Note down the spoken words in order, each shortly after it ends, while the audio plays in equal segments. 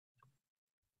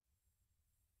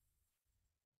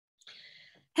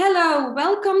Hello,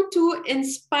 welcome to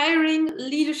Inspiring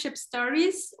Leadership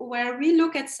Stories, where we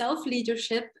look at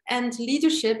self-leadership and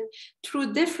leadership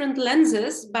through different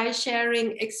lenses by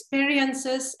sharing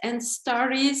experiences and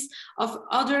stories of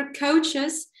other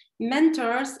coaches,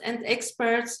 mentors, and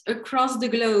experts across the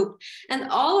globe. And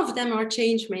all of them are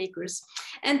change makers.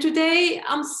 And today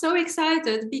I'm so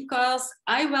excited because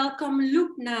I welcome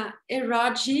Loubna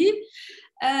Erraji.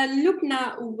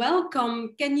 Loubna,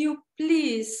 welcome. Can you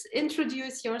please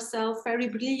introduce yourself very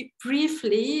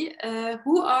briefly?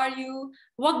 Who are you?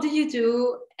 What do you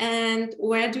do? And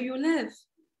where do you live?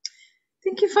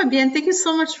 Thank you, Fabienne. Thank you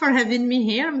so much for having me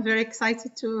here. I'm very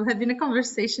excited to have a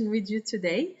conversation with you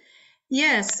today.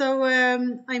 Yeah, so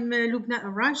I'm Loubna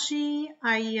Erraji.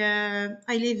 I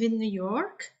live in New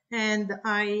York, and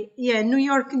New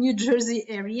York, New Jersey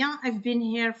area. I've been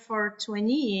here for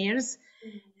 20 years.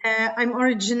 I'm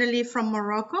originally from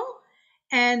Morocco,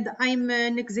 and I'm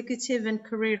an executive and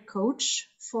career coach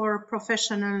for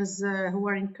professionals who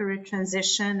are in career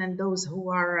transition and those who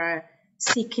are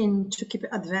seeking to keep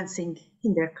advancing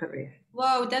in their career.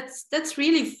 Wow, that's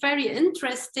really very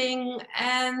interesting.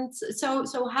 And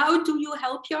so how do you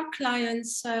help your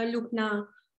clients, Loubna?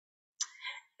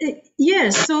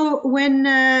 Yes, so when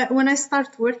I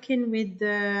start working with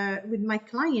my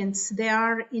clients, they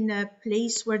are in a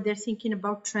place where they're thinking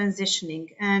about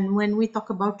transitioning. And when we talk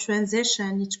about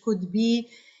transition, it could be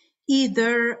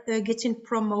either getting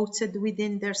promoted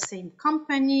within their same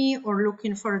company or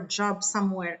looking for a job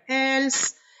somewhere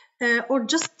else, or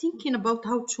just thinking about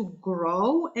how to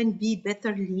grow and be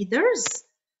better leaders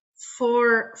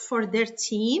for their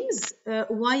teams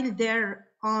while they're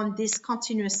on this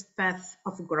continuous path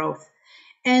of growth.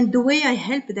 And the way I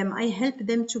help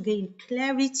them to gain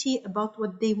clarity about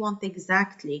what they want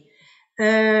exactly,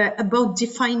 about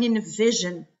defining a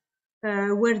vision,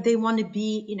 where they want to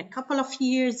be in a couple of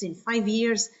years, in 5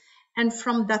 years. And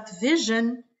from that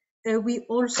vision, we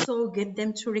also get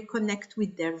them to reconnect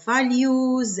with their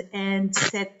values and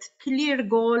set clear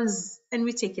goals, and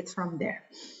we take it from there.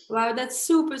 Wow, that's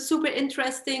super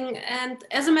interesting. And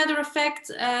as a matter of fact,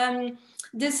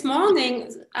 this morning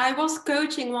I was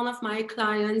coaching one of my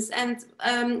clients, and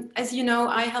as you know,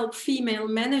 I help female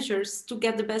managers to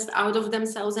get the best out of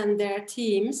themselves and their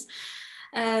teams,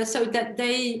 so that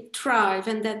they thrive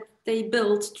and that they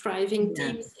build thriving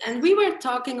teams. And we were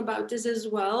talking about this as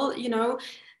well, you know,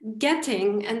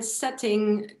 getting and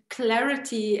setting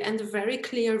clarity and a very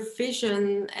clear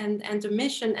vision and a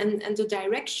mission and the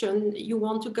direction you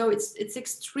want to go. It's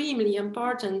extremely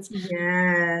important.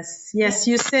 Yes,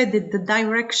 you said it, the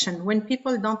direction. When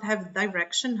people don't have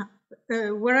direction,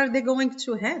 where are they going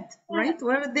to head, right?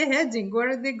 Where are they heading? Where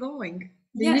are they going?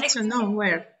 They need to know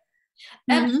where.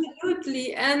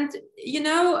 Absolutely. And, you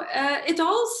know, it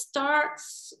all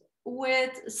starts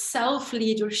with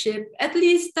self-leadership. At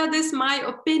least that is my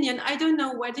opinion. I don't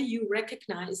know whether you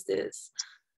recognize this.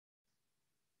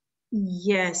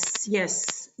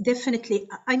 Yes, definitely.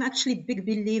 I'm actually a big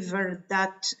believer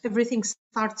that everything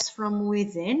starts from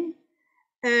within.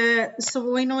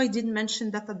 So I know I didn't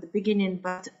mention that at the beginning,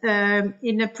 but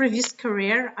in a previous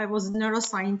career, I was a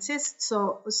neuroscientist.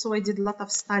 So I did a lot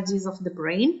of studies of the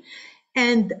brain.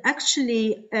 And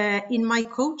actually, in my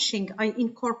coaching, I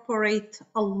incorporate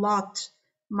a lot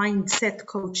mindset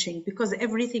coaching because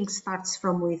everything starts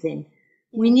from within.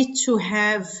 We need to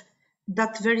have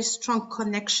that very strong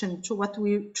connection to what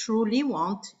we truly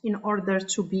want in order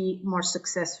to be more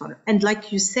successful. And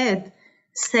like you said,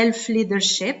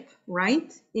 self-leadership, right,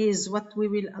 is what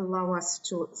will allow us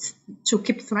to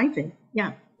keep thriving.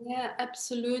 Yeah,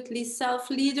 absolutely.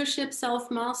 Self-leadership,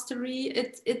 self-mastery,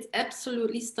 it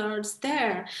absolutely starts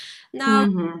there.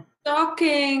 Now,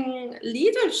 talking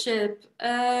leadership,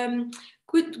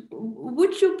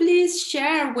 would you please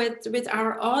share with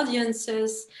our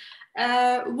audiences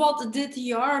what did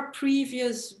your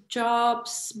previous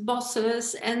jobs,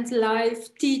 bosses, and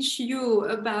life teach you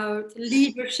about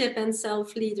leadership and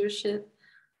self-leadership?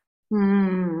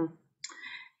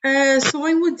 So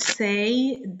I would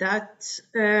say that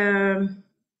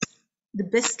the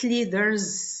best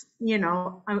leaders, you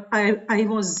know, I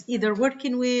was either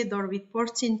working with or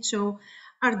reporting to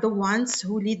are the ones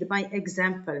who lead by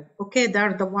example. Okay,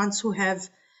 they're the ones who have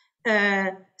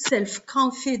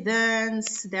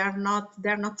self-confidence. They're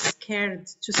not scared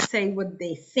to say what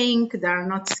they think. They're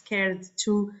not scared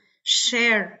to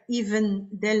share even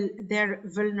their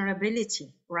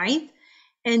vulnerability, right?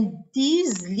 And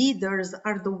these leaders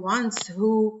are the ones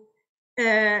who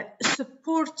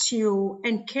support you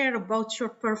and care about your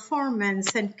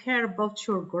performance and care about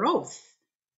your growth,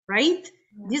 right?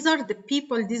 These are the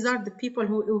people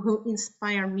who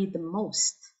inspire me the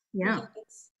most. Yeah.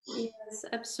 Yes,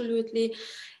 absolutely.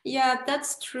 Yeah,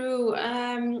 that's true.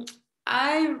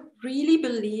 I really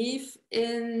believe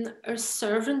in a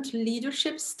servant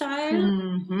leadership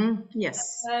style.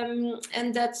 Yes.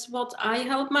 And that's what I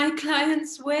help my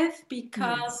clients with,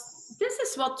 because Yes. this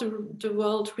is what the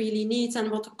world really needs and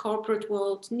what the corporate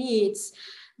world needs.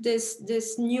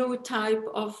 This new type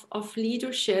of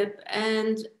leadership.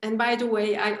 And by the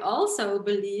way, I also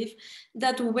believe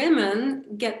that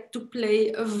women get to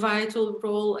play a vital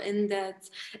role in that.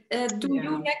 Do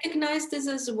you Yeah. recognize this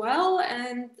as well?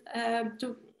 And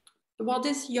what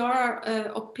is your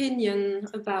opinion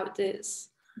about this?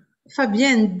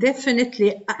 Fabienne,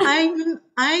 definitely.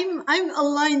 I'm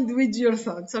aligned with your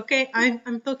thoughts. Okay,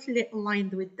 I'm totally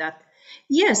aligned with that.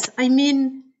 Yes, I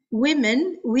mean,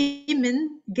 women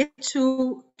get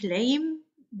to claim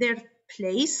their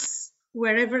place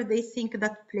wherever they think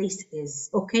that place is.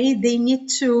 Okay, they need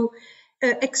to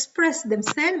express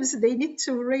themselves. They need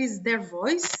to raise their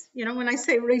voice. You know, when I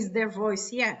say raise their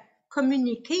voice, yeah,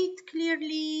 communicate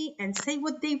clearly and say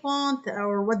what they want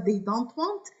or what they don't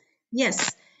want.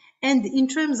 Yes. And in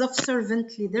terms of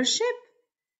servant leadership,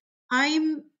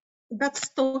 that's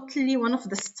totally one of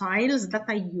the styles that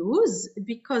I use,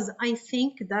 because I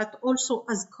think that also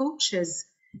as coaches,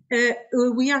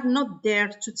 we are not there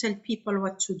to tell people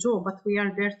what to do, but we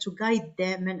are there to guide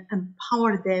them and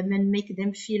empower them and make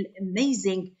them feel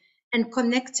amazing and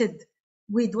connected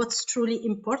with what's truly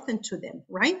important to them,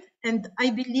 right? And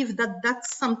I believe that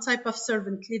that's some type of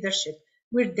servant leadership.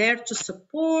 We're there to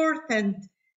support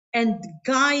and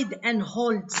guide and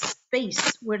hold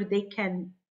space where they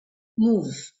can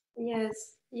move.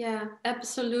 Yes, yeah,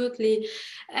 absolutely.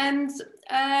 And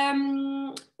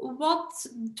what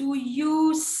do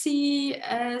you see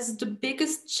as the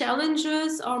biggest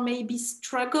challenges or maybe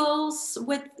struggles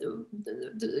with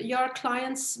your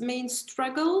clients' main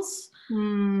struggles?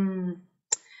 Mm.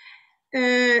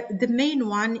 The main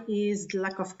one is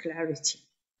lack of clarity.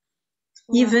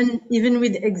 Wow. Even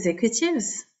with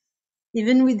executives,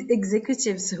 even with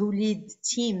executives who lead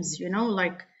teams, you know,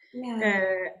 like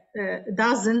Yeah.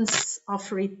 dozens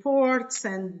of reports,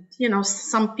 and you know,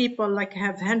 some people like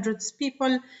have hundreds of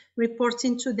people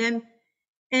reporting to them.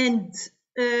 And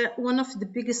one of the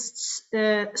biggest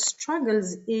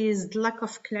struggles is the lack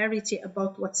of clarity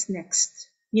about what's next.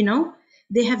 You know,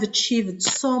 they have achieved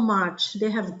so much,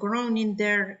 they have grown in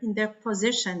their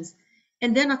positions,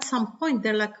 and then at some point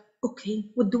they're like, okay,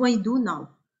 what do I do now?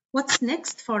 What's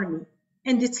next for me?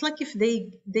 And it's like if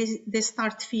they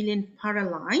start feeling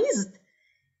paralyzed,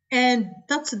 and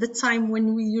that's the time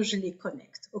when we usually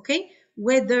connect. Okay,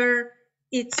 whether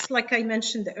it's like I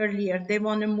mentioned earlier, they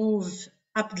want to move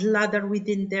up the ladder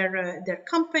within their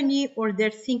company, or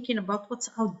they're thinking about what's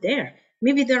out there.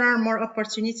 Maybe there are more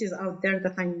opportunities out there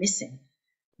that I'm missing,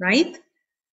 right?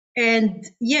 And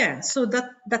yeah, so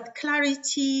that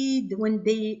clarity when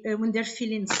they're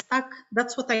feeling stuck,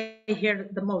 that's what I hear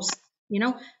the most. You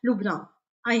know, Lubna,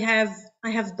 I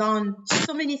have done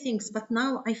so many things, but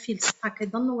now I feel stuck. I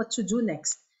don't know what to do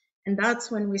next. And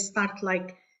that's when we start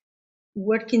like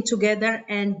working together,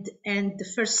 and the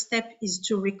first step is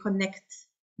to reconnect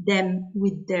them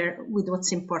with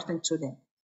what's important to them.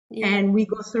 Yeah. And we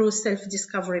go through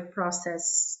self-discovery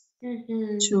process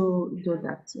Mhm. to do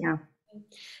that. Yeah.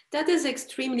 That is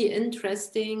extremely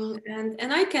interesting,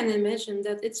 and I can imagine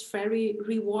that it's very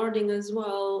rewarding as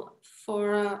well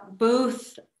for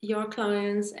both your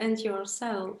clients and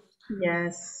yourself.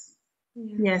 Yes.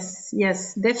 Yeah.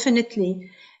 Yes,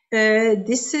 definitely.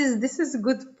 This is a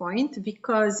good point,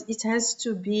 because it has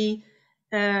to be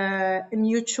a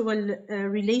mutual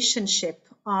relationship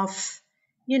of,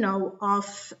 you know,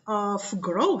 of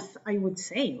growth, I would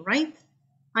say, right?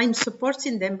 I'm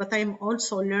supporting them, but I'm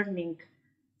also learning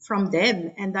from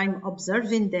them, and I'm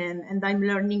observing them, and I'm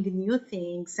learning new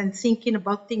things and thinking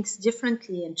about things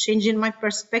differently and changing my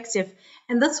perspective.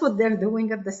 And that's what they're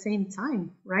doing at the same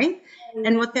time, right?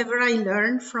 And Yeah. whatever I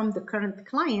learn from the current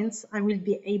clients, I will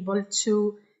be able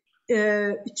to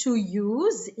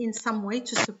use in some way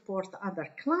to support other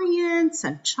clients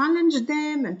and challenge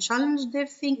them and challenge their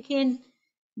thinking.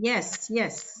 Yes.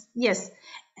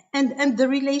 And the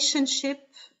relationship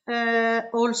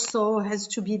also has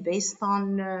to be based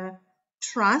on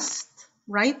trust,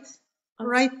 right? Of-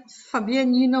 Right,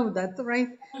 Fabienne, you know that, right?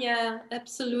 yeah,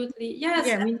 absolutely. Yes,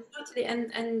 Yeah, I mean, absolutely.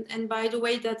 And by the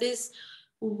way, that is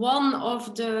one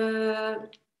of the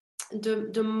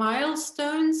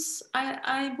milestones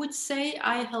I would say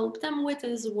I help them with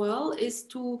as well, is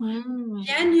to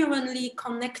genuinely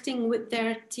connecting with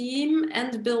their team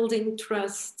and building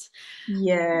trust.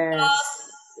 yes,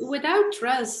 without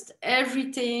trust,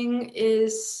 everything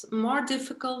is more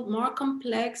difficult, more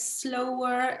complex,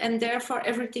 slower, and therefore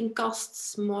everything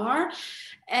costs more.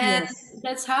 And Yes.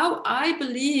 that's how I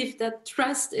believe that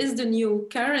trust is the new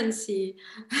currency.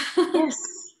 Yes.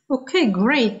 Okay,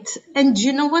 great. And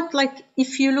you know what? Like,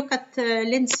 if you look at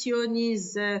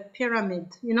Lencioni's pyramid,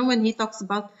 you know, when he talks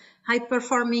about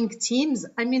high-performing teams,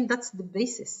 I mean, that's the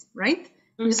basis, right?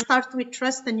 You Mhm. start with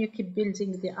trust and you keep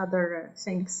building the other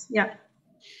things. Yeah.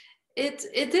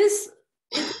 It is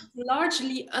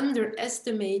largely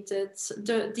underestimated,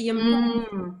 the importance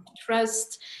Mm. of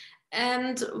trust.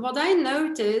 And what I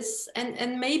notice,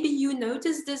 and maybe you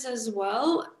notice this as well,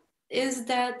 is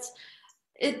that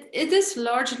it is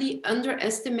largely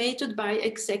underestimated by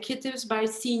executives, by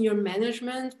senior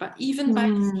management, but even by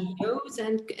Mm. CEOs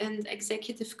and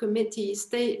executive committees.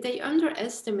 They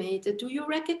underestimate it. Do you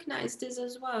recognize this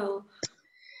as well?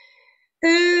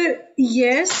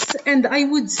 Yes, and I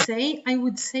would say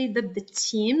that the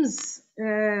teams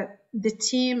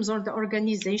or the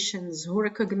organizations who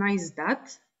recognize that,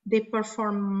 they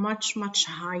perform much, much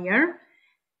higher,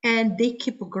 and they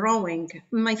keep growing.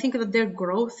 I think that their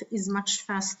growth is much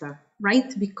faster, right?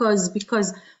 Because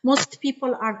most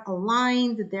people are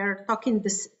aligned. They're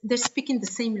speaking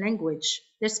the same language.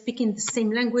 They're speaking the same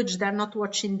language. They're not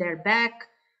watching their back,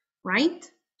 right?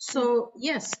 So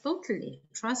yes, totally.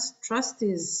 Trust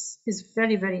is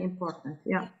very, very important.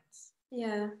 Yeah.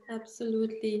 Yeah,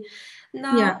 absolutely.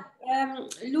 Now, Yeah.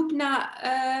 Loubna,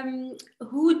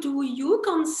 who do you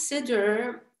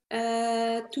consider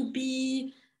to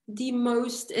be the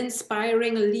most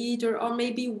inspiring leader, or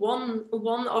maybe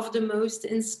one of the most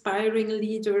inspiring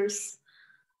leaders?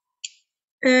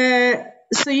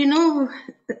 So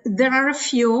there are a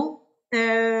few,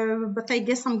 but I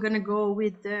guess I'm gonna go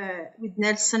with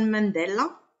Nelson Mandela.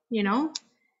 You know,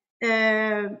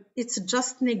 it's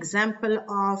just an example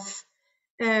of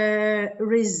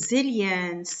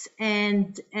resilience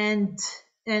and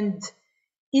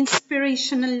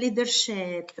inspirational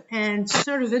leadership and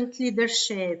servant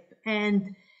leadership,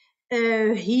 and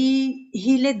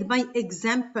he led by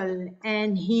example,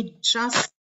 and he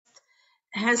just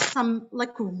has some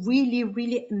like really,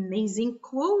 really amazing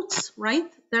quotes,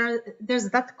 right? There's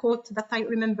that quote that I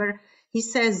remember. He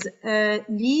says,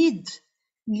 lead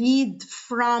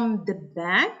from the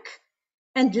back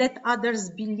and let others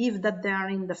believe that they are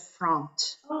in the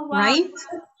front, Oh, wow, right?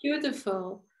 that's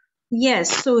beautiful.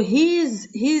 Yes, so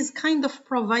he's kind of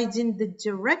providing the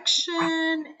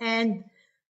direction and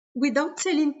without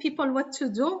telling people what to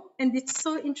do. And it's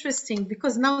so interesting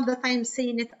because now that I'm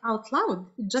saying it out loud,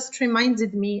 it just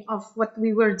reminded me of what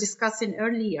we were discussing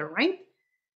earlier, right?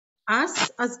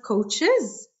 Us as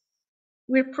coaches,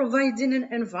 we're providing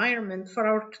an environment for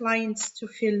our clients to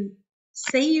feel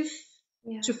safe,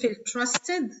 Yeah. to feel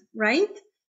trusted, right?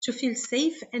 To feel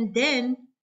safe, and then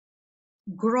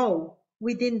grow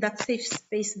within that safe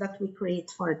space that we create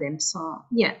for them. So,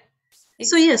 yeah.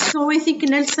 So Ex- yes, so I think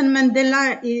Nelson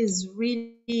Mandela is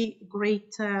really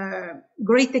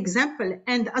great example.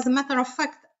 And as a matter of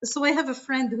fact, so I have a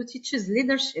friend who teaches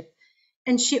leadership,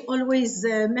 and she always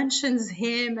mentions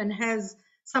him and has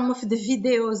some of the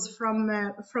videos from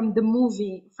the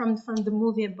movie from the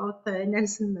movie about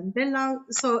Nelson Mandela.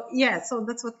 So yeah, so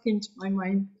that's what came to my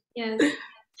mind. yes.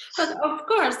 But of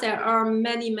course, there are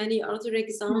many, many other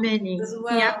examples Many, as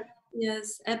well. yeah,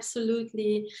 Yes,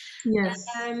 absolutely. yes.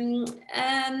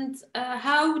 And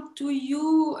how do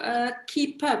you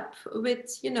keep up with,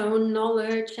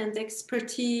 knowledge and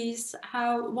expertise?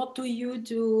 What do you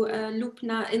do,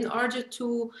 Loubna, in order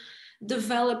to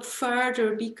develop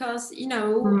further? Because,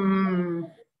 Hmm.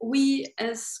 we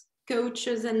as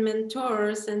coaches and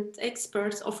mentors and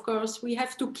experts, of course, we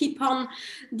have to keep on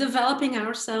developing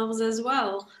ourselves as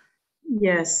well.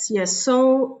 Yes, yes.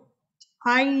 So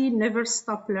I never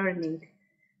stop learning.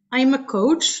 I'm a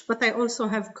coach, but I also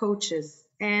have coaches.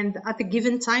 And at a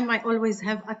given time, I always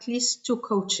have at least two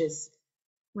coaches,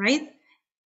 right?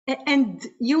 And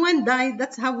you and I,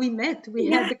 that's how we met. We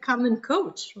Yeah, had a common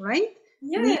coach, right?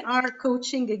 We yeah. are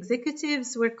coaching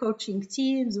executives, we're coaching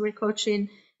teams, we're coaching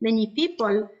many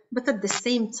people. But at the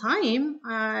same time,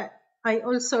 I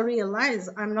also realize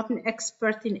I'm not an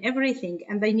expert in everything,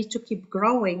 and I need to keep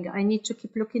growing. I need to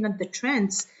keep looking at the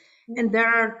trends. And there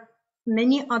are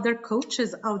many other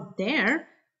coaches out there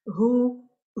who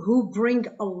bring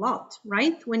a lot,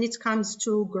 right? When it comes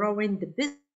to growing the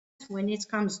business, when it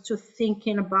comes to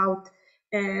thinking about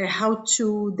how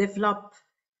to develop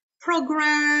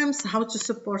programs, how to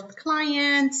support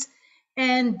clients,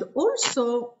 and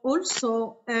also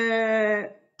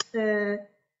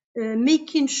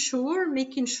making sure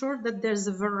that there's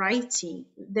a variety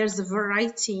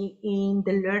in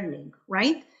the learning,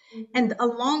 right? And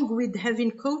along with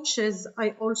having coaches,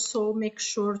 I also make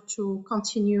sure to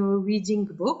continue reading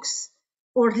books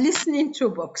or listening to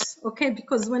books, okay?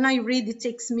 Because when I read, it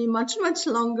takes me much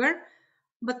longer,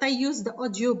 but I use the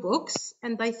audio books,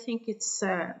 and I think it's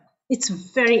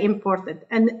very important.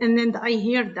 And then I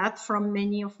hear that from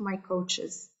many of my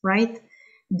coaches, right?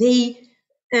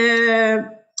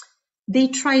 They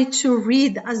try to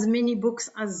read as many books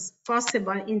as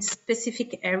possible in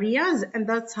specific areas, and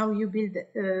that's how you build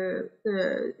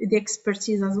the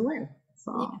expertise as well.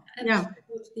 So, yeah.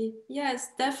 Absolutely. Yes,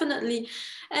 definitely.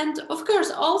 And of course,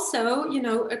 also, you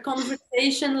know, a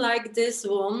conversation like this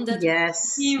one that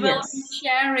we will be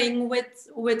sharing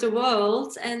with the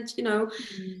world, and, you know,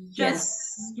 just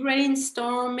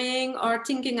brainstorming or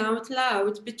thinking out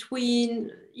loud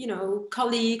between, you know,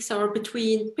 colleagues or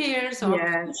between peers or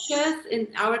coaches. In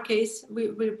our case,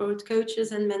 we're both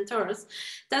coaches and mentors.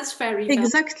 That's very valuable.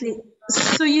 Exactly.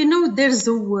 So, you know, there's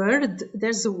a word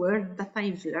that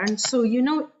I've learned. So, you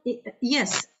know,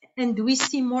 yes, and we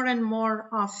see more and more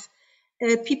of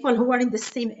people who are in the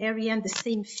same area and the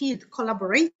same field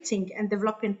collaborating and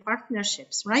developing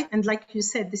partnerships, right? And like you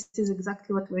said, this is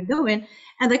exactly what we're doing.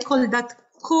 And I call that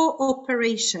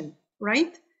cooperation,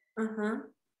 right?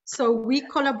 So we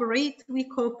collaborate, we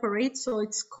cooperate. So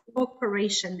it's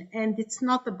cooperation, and it's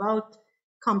not about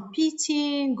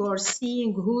competing or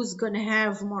seeing who's going to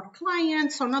have more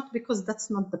clients or not, because that's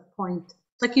not the point.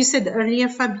 Like you said earlier,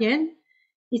 Fabienne,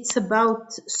 it's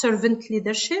about servant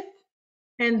leadership.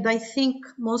 And I think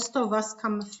most of us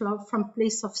come from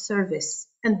place of service.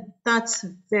 And that's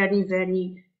very,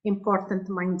 very important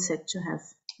mindset to have.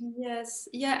 Yes,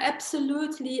 yeah,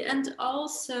 absolutely. And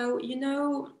also, you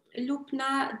know,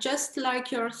 Loubna, just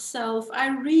like yourself, I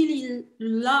really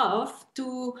love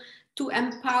to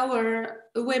empower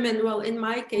women. Well, in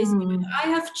my case, I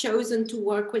have chosen to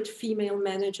work with female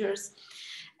managers.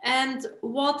 And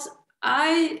what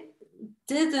I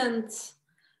didn't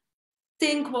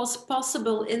think was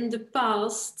possible in the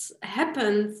past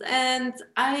happened. And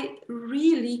I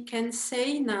really can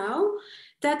say now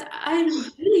that I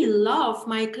really love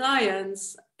my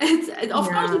clients. Of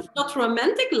course, it's not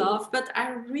romantic love, but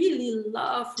I really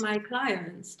love my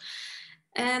clients.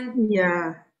 And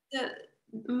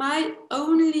my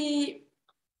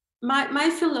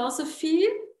philosophy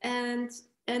and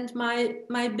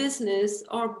my business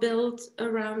are built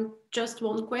around just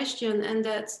one question, and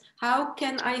that's how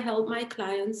can I help my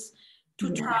clients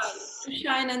to thrive, to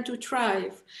shine and to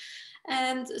thrive.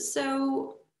 And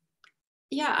so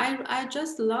yeah, I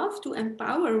just love to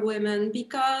empower women,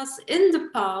 because in the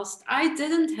past I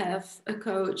didn't have a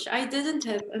coach, I didn't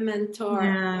have a mentor.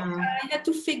 I had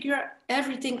to figure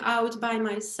everything out by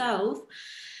myself.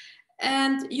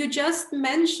 And you just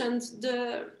mentioned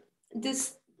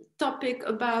this topic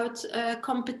about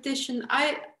competition.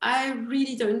 I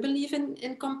really don't believe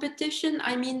in competition.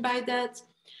 I mean by that,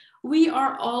 we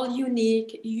are all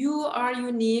unique. You are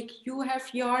unique. You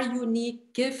have your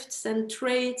unique gifts and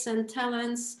traits and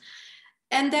talents.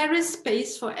 And there is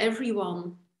space for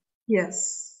everyone.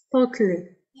 Yes,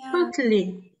 totally.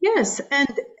 Totally. Yes.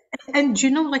 And you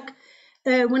know, like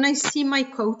when I see my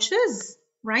coaches,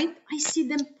 right, I see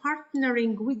them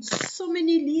partnering with so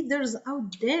many leaders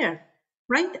out there,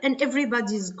 right? And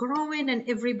everybody's growing and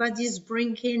everybody's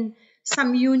bringing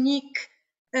some unique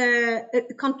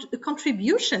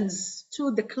contributions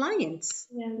to the clients,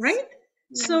 right?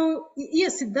 So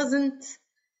yes, it doesn't,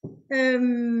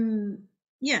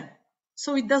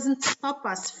 so it doesn't stop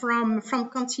us from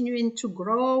continuing to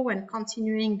grow and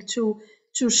continuing to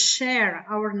share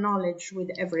our knowledge with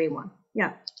everyone.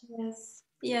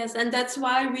 Yes, and that's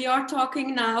why we are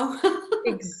talking now.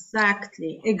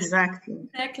 Exactly.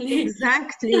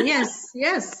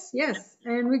 Yes.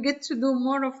 And we get to do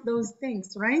more of those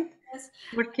things, right?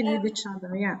 Working with each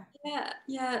other.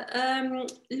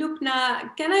 Loubna,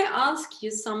 can I ask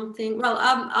you something? Well,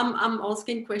 I'm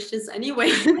asking questions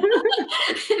anyway.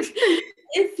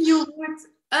 If you would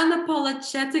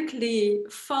unapologetically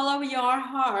follow your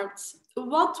heart,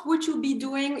 what would you be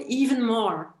doing even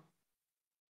more?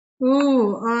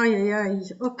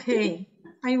 Okay.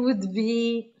 I would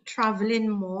be traveling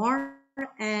more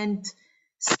and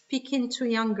speaking to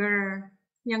younger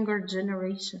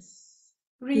generations.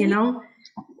 Really? You know,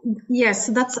 yes,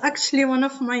 that's actually one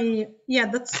of my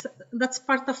that's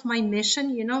part of my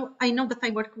mission. You know, I know that I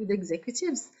work with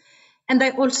executives, and I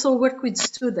also work with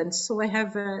students. So I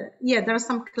have there are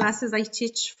some classes I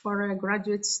teach for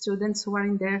graduate students who are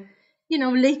in their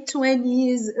late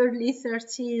 20s, early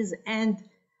 30s, and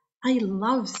I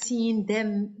love seeing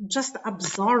them just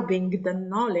absorbing the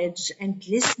knowledge and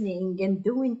listening and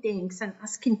doing things and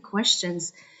asking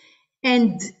questions.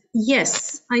 And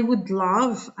yes, I would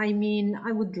love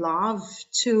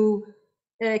to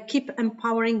keep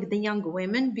empowering the young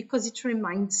women, because it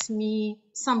reminds me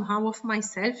somehow of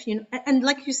myself, you know. And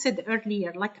like you said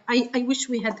earlier, like I wish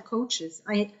we had coaches.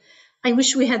 I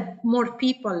wish we had more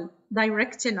people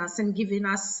directing us and giving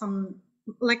us some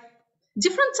like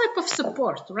different type of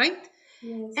support, right?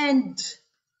 Yes. And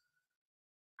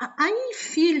I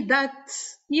feel that,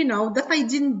 you know, that I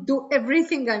didn't do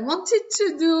everything I wanted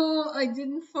to do. I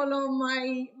didn't follow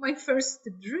my first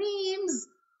dreams,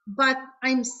 but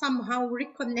I'm somehow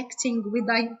reconnecting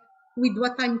with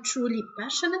what I'm truly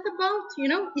passionate about. You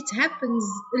know, it happens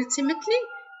ultimately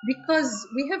because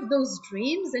we have those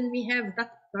dreams and we have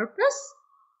that purpose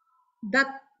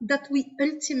that we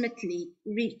ultimately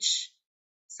reach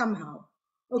somehow.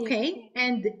 Yeah. Okay.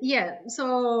 And yeah,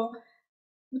 so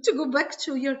to go back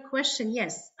to your question,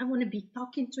 yes, I want to be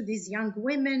talking to these young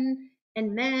women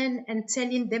and men and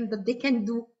telling them that they can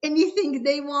do anything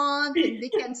they want and they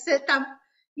can set up,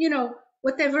 you know,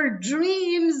 whatever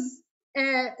dreams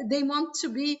they want to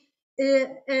be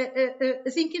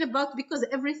thinking about, because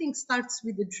everything starts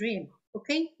with a dream.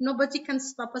 Okay, nobody can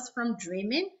stop us from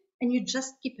dreaming, and you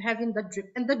just keep having that dream.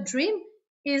 And the dream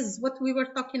is what we were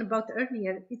talking about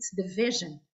earlier. It's the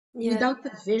vision. Yeah. Without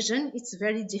the vision, it's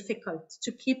very difficult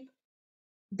to keep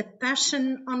the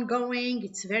passion ongoing.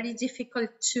 It's very difficult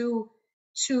to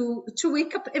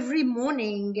wake up every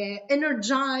morning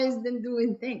energized and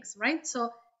doing things, right?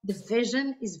 So the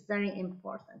vision is very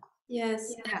important.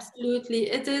 Yes, Yeah. absolutely.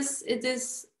 It is,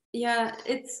 yeah,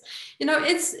 it's, you know,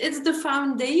 it's the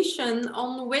foundation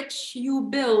on which you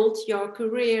build your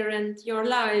career and your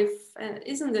life,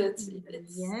 isn't it?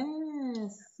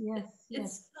 Yes, yes,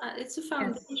 yes, It's a yes.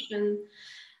 foundation.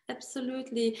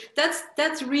 Absolutely.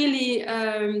 That's really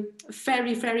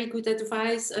very, very good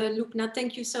advice, Loubna.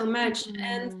 Thank you so much.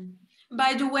 And Mm,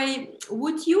 by the way,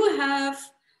 would you have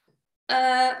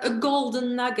a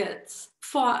golden nugget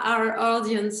for our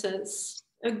audiences?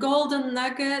 A golden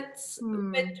nugget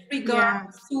with yeah,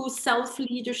 regards to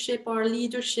self-leadership or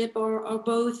leadership, or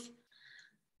both?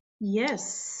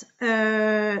 yes,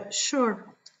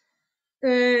 sure.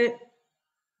 Uh,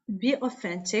 be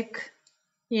authentic,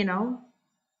 you know,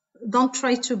 don't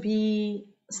try to be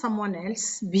someone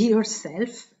else, be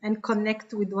yourself and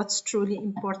connect with what's truly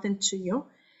important to you.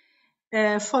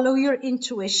 Follow your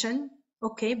intuition,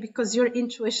 okay, because your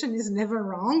intuition is never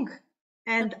wrong.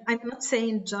 And I'm not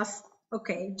saying just,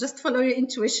 okay, just follow your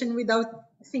intuition without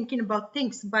thinking about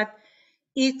things, but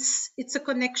it's a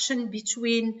connection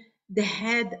between the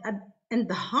head and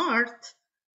the heart.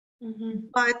 Mm-hmm.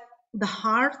 But the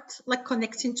heart, like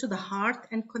connecting to the heart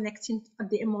and connecting at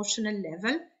the emotional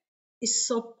level, is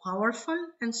so powerful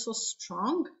and so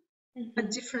strong at Mm-hmm.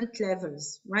 different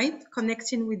levels, right?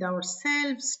 Connecting with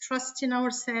ourselves, trusting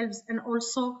ourselves, and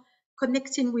also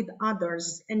connecting with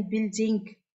others and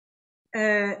building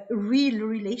real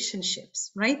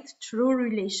relationships, right? True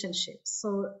relationships.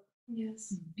 So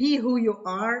Yes. be who you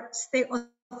are, stay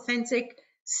authentic,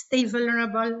 stay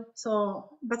vulnerable.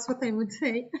 So that's what I would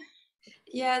say.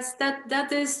 Yes,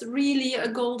 that is really a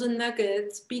golden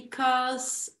nugget,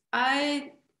 because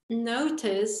I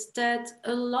noticed that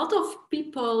a lot of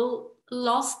people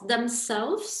lost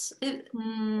themselves, if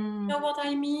you know what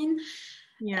I mean?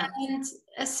 Yeah. And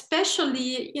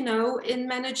especially, you know, in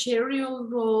managerial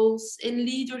roles, in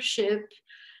leadership,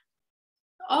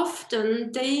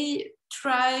 often they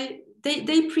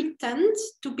pretend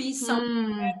to be something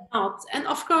Mm, they're not, and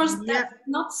of course yeah. that's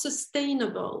not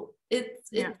sustainable.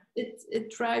 Yeah. It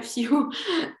drives you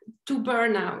to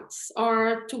burnouts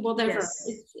or to whatever.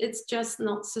 Yes. It's just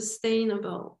not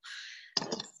sustainable.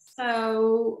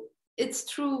 So it's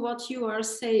true what you are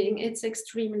saying. It's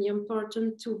extremely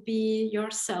important to be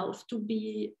yourself, to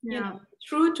be, you Yeah. know,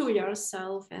 true to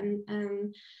yourself,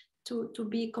 and to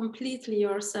be completely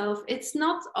yourself. It's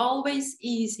not always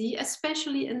easy,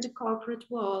 especially in the corporate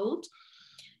world,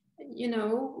 you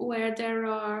know, where there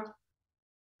are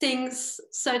things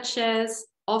such as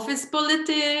office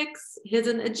politics,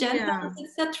 hidden Yeah. agendas,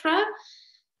 etc.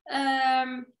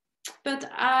 Um, but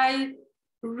I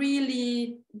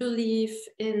really believe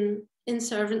in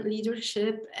servant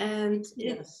leadership, and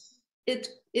Yes.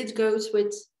 it goes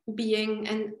with being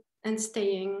and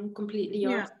staying completely Yeah.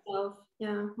 yourself.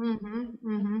 Yeah.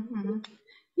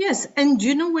 Yes. And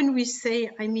you know, when we say,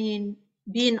 I mean,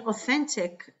 being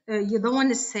authentic, you don't want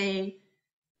to say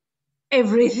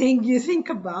everything you think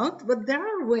about, but there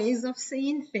are ways of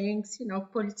saying things, you know,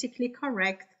 politically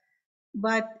correct.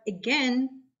 But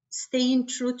again, staying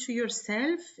true to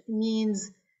yourself means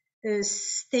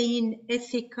staying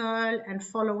ethical and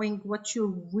following what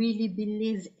you really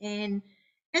believe in,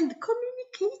 and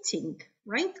communicating,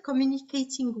 right?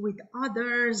 Communicating with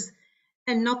others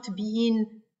and not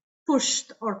being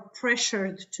pushed or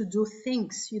pressured to do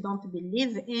things you don't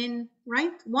believe in,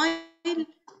 right? While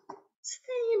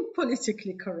staying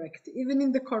politically correct, even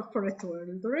in the corporate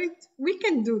world, right? We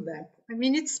can do that. I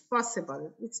mean, it's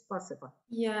possible. It's possible.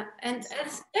 Yeah, and So,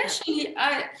 especially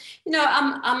I'm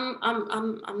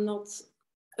not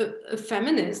a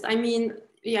feminist. I mean,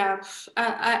 yeah,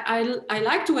 I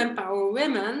like to empower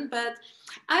women, but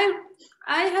I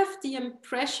I have the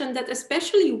impression that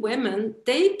especially women,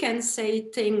 they can say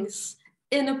things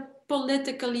in a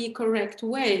politically correct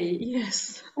way.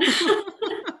 yes.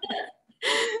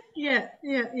 Yeah.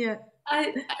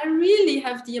 I really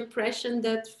have the impression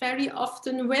that very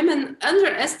often women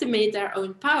underestimate their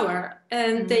own power,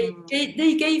 and they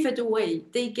gave it away.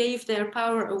 They gave their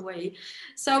power away.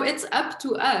 So it's up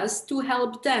to us to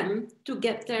help them to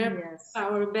get their Yes.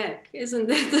 power back, isn't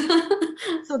it?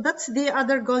 So that's the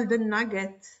other golden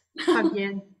nugget,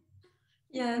 Fabienne.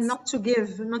 Yes. Not to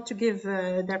give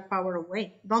their power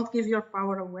away. Don't give your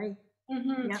power away.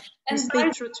 Mm-hmm. Yeah. And And stay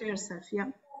true to yourself. Yeah.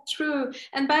 true.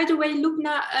 And by the way,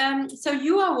 Loubna, so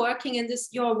you are working in this.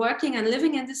 You are working and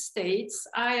living in the States.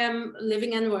 I am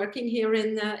living and working here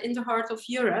in the heart of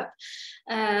Europe.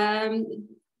 Um,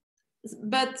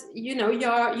 but you know,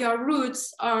 your roots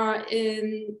are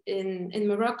in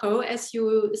Morocco, as you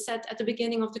said at the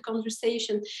beginning of the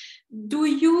conversation. Do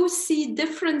you see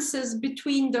differences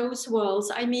between those worlds?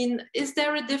 I mean, is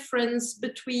there a difference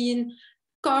between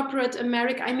corporate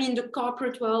America? I mean, the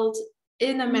corporate world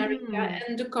in America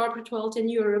and the corporate world in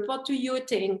Europe. What do you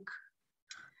think?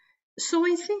 So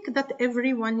I think that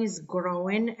everyone is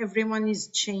growing, everyone is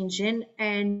changing,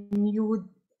 and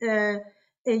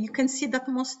you can see that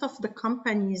most of the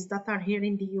companies that are here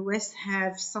in the US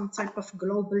have some type of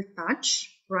global touch,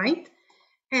 right?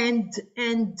 And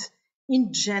in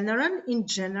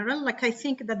general, like I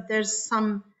think that there's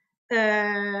some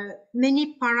many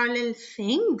parallel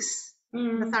things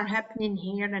that are happening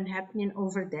here and happening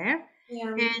over there.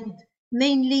 Yeah. And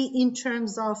mainly in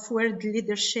terms of where the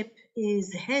leadership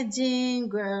is heading,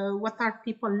 what are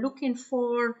people looking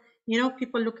for? You know,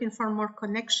 people looking for more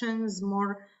connections,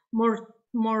 more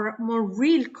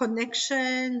real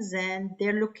connections, and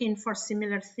they're looking for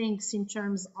similar things in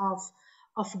terms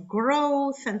of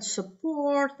growth and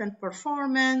support and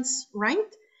performance,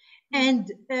 right? And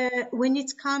when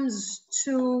it comes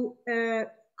to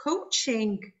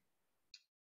coaching,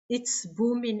 it's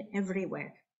booming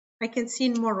everywhere. I can see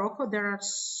in Morocco, there are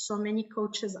so many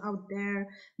coaches out there.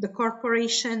 The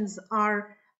corporations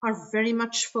are very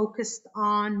much focused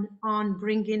on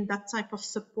bringing that type of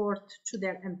support to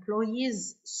their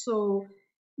employees. So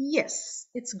yes,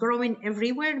 it's growing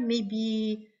everywhere,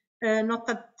 maybe not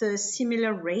at a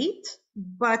similar rate,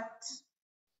 but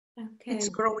it's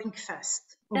growing fast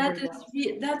over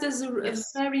there. That is a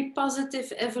Yes. very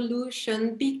positive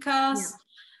evolution because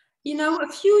you know, a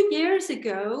few years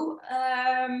ago,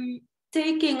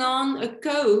 taking on a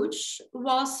coach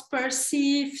was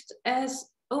perceived as,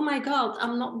 oh my God,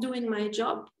 I'm not doing my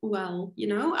job well. You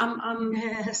know, I'm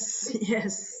Yes,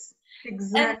 and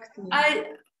exactly.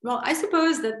 I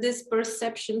suppose that this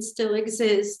perception still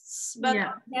exists, but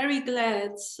Yeah. I'm very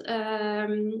glad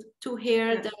to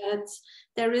hear that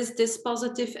there is this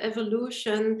positive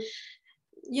evolution.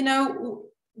 You know,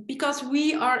 because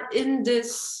we are in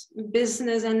this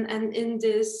business and in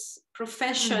this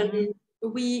profession,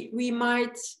 we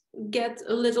might get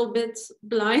a little bit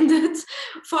blinded.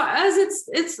 For us,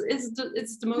 it's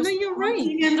the No, most you're common right.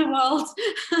 thing in the world.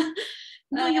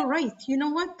 No, you're right. You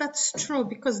know what? That's true,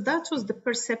 because that was the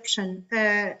perception.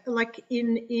 Like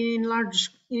in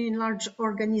large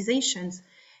organizations,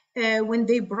 when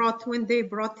they brought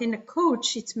in a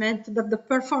coach, it meant that the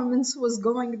performance was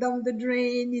going down the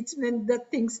drain. It meant that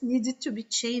things needed to be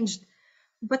changed.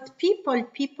 But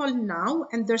people now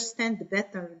understand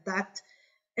better that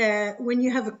when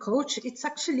you have a coach, it's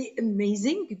actually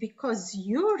amazing because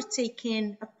you're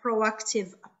taking a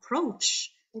proactive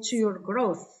approach to your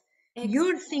growth.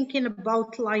 You're thinking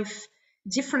about life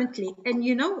differently. And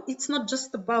you know, it's not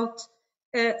just about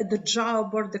the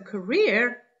job or the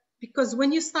career, because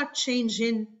when you start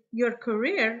changing your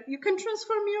career, you can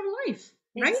transform your life,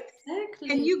 right? And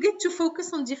Exactly. you get to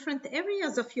focus on different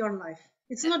areas of your life.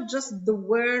 It's not just the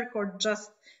work or just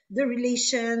the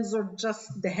relations or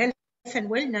just the health and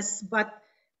wellness, but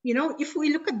you know, if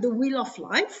we look at the wheel of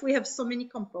life, we have so many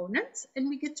components and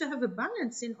we get to have a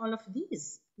balance in all of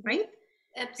these, right?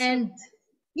 Absolutely. And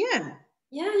yeah.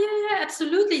 Yeah,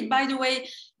 absolutely. By the way,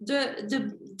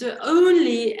 the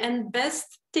only and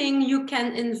best thing you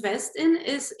can invest in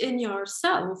is in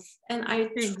yourself. And I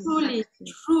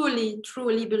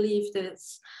truly believe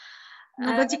this.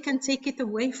 Nobody can take it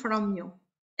away from you.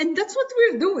 And that's what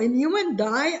we're doing. You and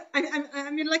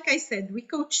I mean, like I said, we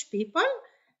coach people,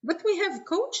 but we have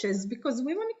coaches because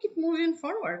we want to keep moving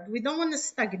forward. We don't want to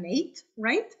stagnate,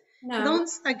 right? No. We don't want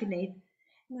to stagnate.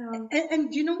 No.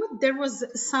 And you know what? There was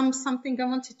something I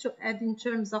wanted to add in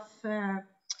terms of the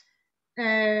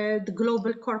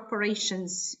global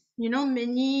corporations. You know,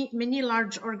 many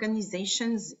large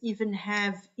organizations even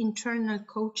have internal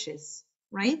coaches,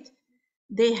 right?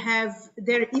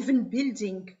 They're even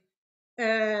building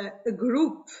a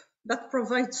group that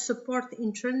provides support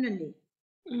internally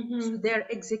to their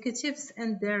executives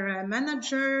and their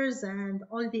managers and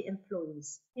all the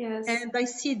employees. Yes. And I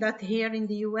see that here in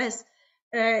the US,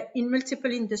 in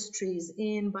multiple industries,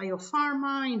 in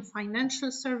biopharma, in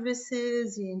financial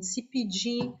services, in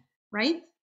CPG, right?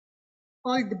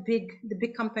 All the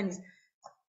big companies.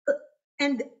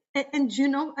 And you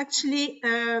know, actually,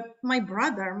 my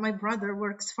brother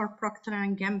works for Procter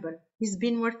and Gamble. He's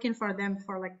been working for them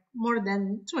for like more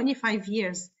than 25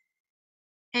 years,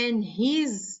 and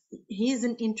he's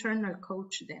an internal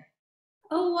coach there.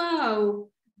 Oh wow,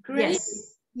 great!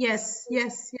 Yes.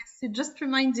 It just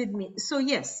reminded me. So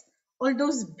yes, all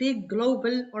those big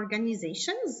global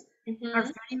organizations are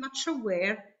very much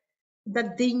aware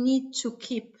that they need to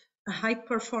keep a high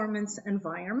performance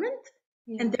environment.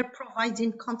 Yeah. And they're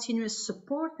providing continuous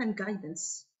support and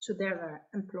guidance to their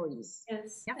employees.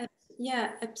 Yes,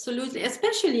 yeah, absolutely.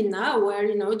 Especially now, where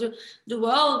you know the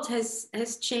world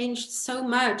has changed so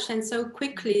much and so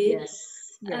quickly. Yes.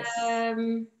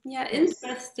 Yeah,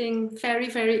 interesting. Very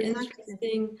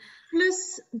interesting.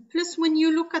 Plus, when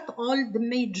you look at all the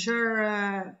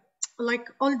major, like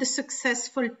all the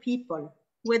successful people,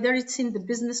 whether it's in the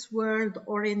business world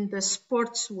or in the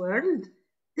sports world,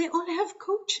 they all have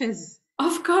coaches.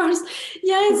 Of course,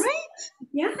 yes. Right?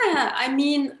 Yeah, I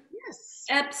mean, yes,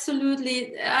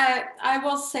 absolutely. I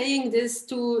was saying this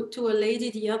to a lady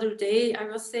the other day. I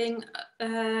was saying,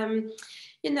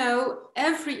 you know,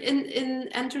 in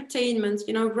entertainment,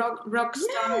 you know, rock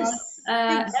stars,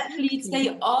 athletes,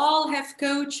 they all have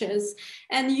coaches.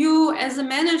 And you, as a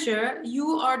manager,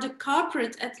 you are the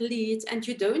corporate athlete, and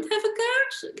you don't have a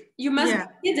coach. You must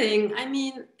be kidding. I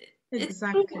mean.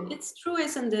 Exactly. It's true,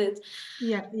 isn't it?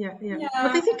 Yeah.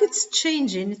 But I think it's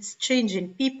changing.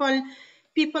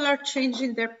 People are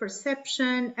changing their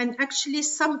perception, and actually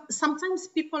sometimes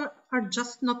people are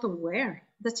just not aware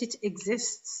that it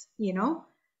exists, you know?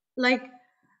 Like,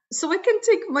 so I can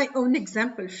take my own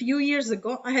example. A few years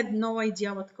ago, I had no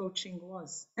idea what coaching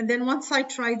was. And then once I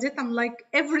tried it, I'm like,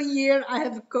 every year I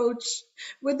have a coach,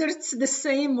 whether it's the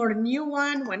same or new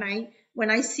one, when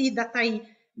I see that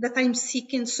I'm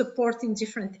seeking support in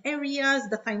different areas,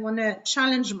 that I want to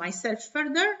challenge myself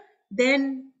further,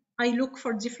 then I look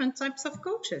for different types of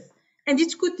coaches. And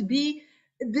it could be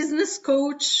a business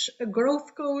coach, a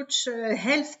growth coach, a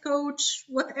health coach,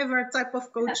 whatever type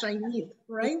of coach I need,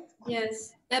 right?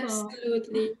 Yes,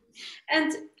 absolutely.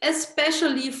 And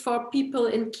especially for people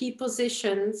in key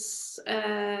positions,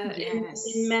 in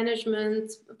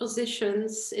management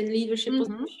positions, in leadership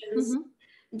positions,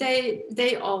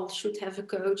 they all should have a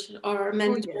coach or a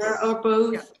mentor or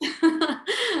both.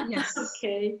 Yes.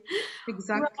 Okay.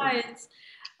 Exactly. Right.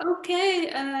 Okay,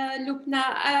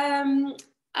 Loubna.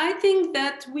 I think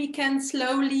that we can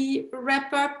slowly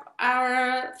wrap up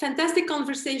our fantastic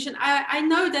conversation. I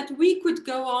know that we could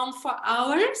go on for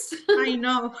hours. I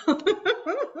know.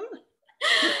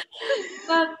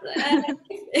 But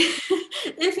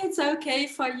if it's okay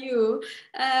for you,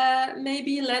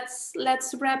 maybe let's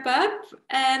wrap up,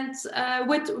 and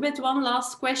with one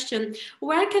last question.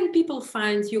 Where can people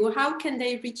find you? How can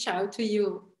they reach out to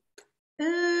you?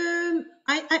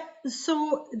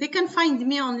 So they can find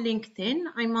me on LinkedIn.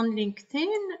 I'm on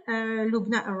LinkedIn,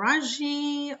 Loubna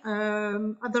Erraji.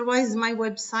 Otherwise, my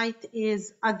website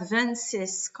is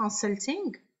Advances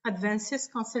Consulting. Advances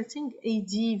Consulting,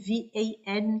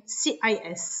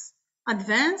 ADVANCIS.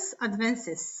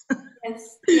 Advances.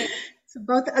 Yes. It's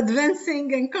about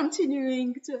advancing and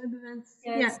continuing to advance.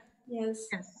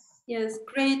 Yes.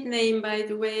 Great name, by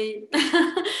the way.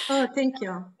 Oh, thank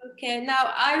you. Okay,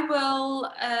 now I will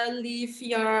leave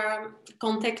your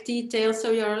contact details, so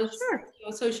your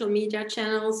social media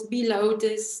channels below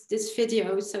this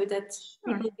video, so that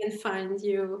people can find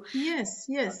you. Yes.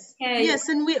 Okay. Yes,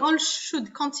 and we all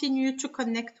should continue to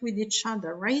connect with each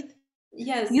other, right?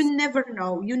 Yes. You never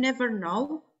know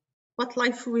what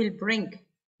life will bring,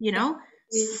 you know?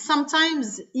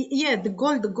 Sometimes, the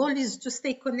goal is to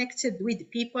stay connected with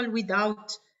people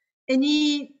without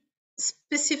any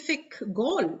specific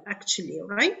goal, actually,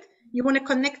 right? You want to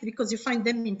connect because you find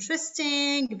them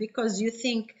interesting, because you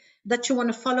think that you want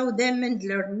to follow them and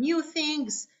learn new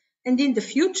things. And in the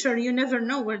future, you never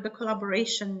know where the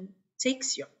collaboration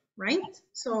takes you, right?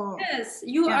 So yes,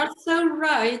 you yeah. are so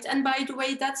right. And by the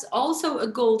way, that's also a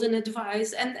golden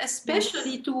advice, and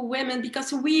especially Yes. to women,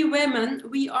 because we women,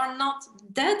 we are not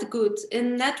that good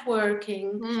in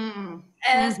networking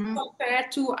as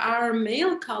compared to our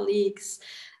male colleagues.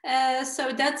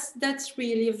 So that's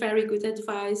really a very good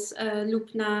advice,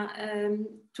 Loubna,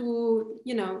 to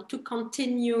to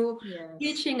continue Yes.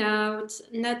 reaching out,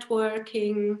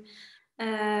 networking.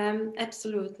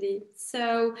 Absolutely.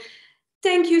 So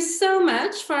thank you so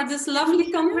much for this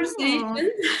lovely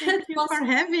conversation. Thank you for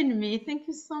having me. Thank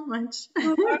you so much.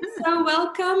 You are so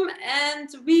welcome, and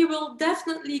we will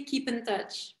definitely keep in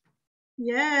touch.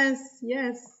 Yes,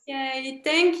 yes. Okay,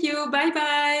 thank you. Bye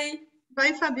bye.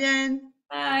 Bye, Fabienne.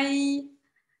 Bye.